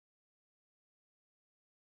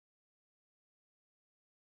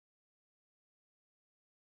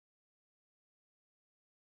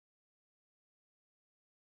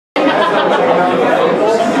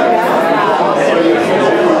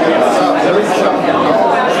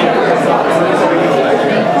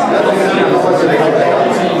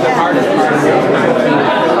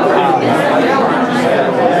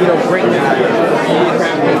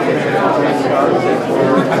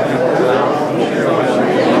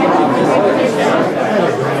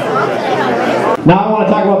Now I want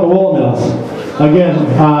to talk about the woolen mills. Again,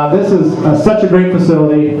 this is such a great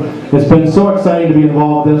facility. It's been so exciting to be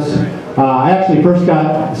involved with this. I actually first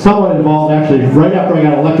got somewhat involved actually right after I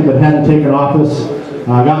got elected but hadn't taken office.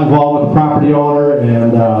 I got involved with the property owner,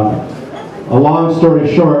 and a long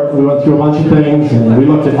story short, we went through a bunch of things and we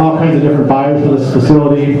looked at all kinds of different buyers for this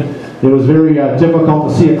facility. It was very difficult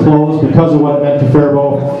to see it close because of what it meant to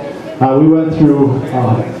Faribault. We went through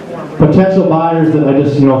potential buyers that I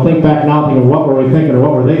just think back now thinking what were we thinking or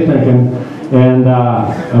what were they thinking. And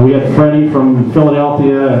we had Freddie from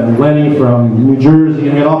Philadelphia and Lenny from New Jersey,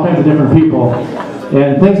 and we had all kinds of different people.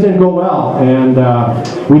 And things didn't go well, and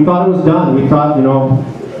we thought it was done. We thought,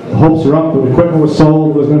 the hopes are up, the equipment was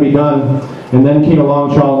sold, it was going to be done. And then came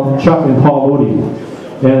along Chuck and Paul Moody.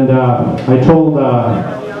 And I told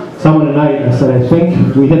someone tonight, I said, I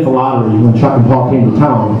think we hit the lottery when Chuck and Paul came to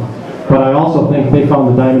town. But I also think they found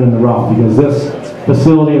the diamond in the rough, because this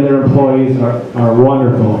facility and their employees are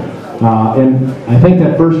wonderful. And I think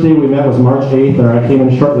that first day we met was March 8th, or I came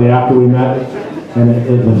in shortly after we met, and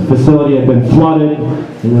the facility had been flooded.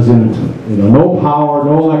 It was in no power,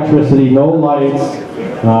 no electricity, no lights.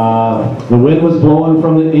 The wind was blowing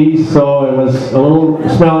from the east, so it was a little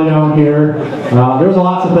smelly down here. There was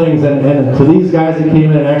lots of things, and to these guys that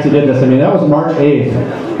came in and actually did this, I mean, that was March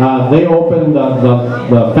 8th. They opened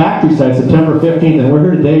the factory site September 15th, and we're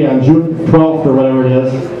here today on June 12th or whatever it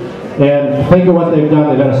is. And think of what they've done.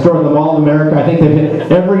 They've got a store in the Mall of America. I think they've hit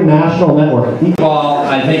every national network. Well,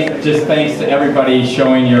 I think just thanks to everybody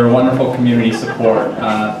showing your wonderful community support,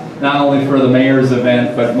 not only for the mayor's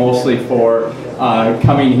event, but mostly for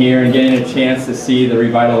coming here and getting a chance to see the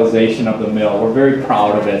revitalization of the mill. We're very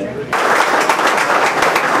proud of it.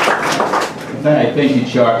 Thank you,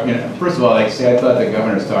 Chuck. First of all, like I say, I thought the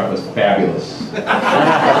governor's talk was fabulous.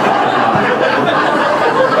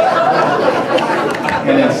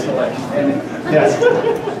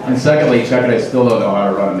 And secondly, Chuck and I still don't know how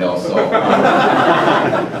to run a mill, so.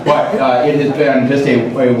 But it has been just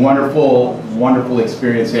a wonderful, wonderful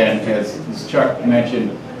experience, and as Chuck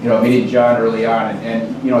mentioned, meeting John early on,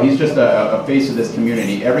 and he's just a face of this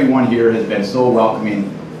community. Everyone here has been so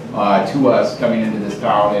welcoming to us coming into this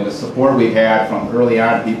town, and the support we've had from early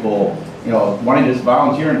on, people wanting to just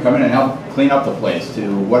volunteer and come in and help clean up the place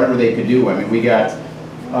to whatever they could do. I mean, we got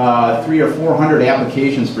 300 or 400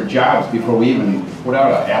 applications for jobs before we even put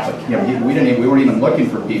out an application. We weren't even looking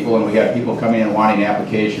for people, and we got people coming in wanting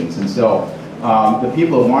applications. And so the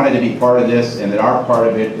people who wanted to be part of this and that are part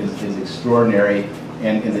of it is extraordinary.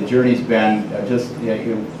 And the journey's been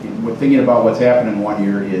thinking about what's happened in 1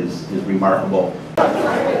 year is remarkable.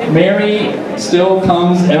 Mary still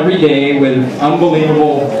comes every day with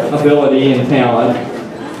unbelievable ability and talent,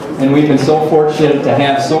 and we've been so fortunate to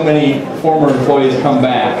have so many former employees come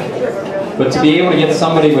back. But to be able to get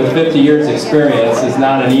somebody with 50 years experience is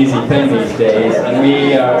not an easy thing these days, and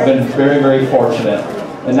we have been very, very fortunate.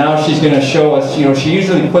 And now she's going to show us, she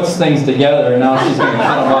usually puts things together, and now she's going to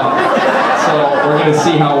cut them up. So we're going to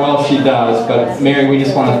see how well she does. But Mary, we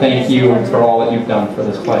just want to thank you for all that you've done for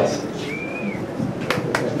this place.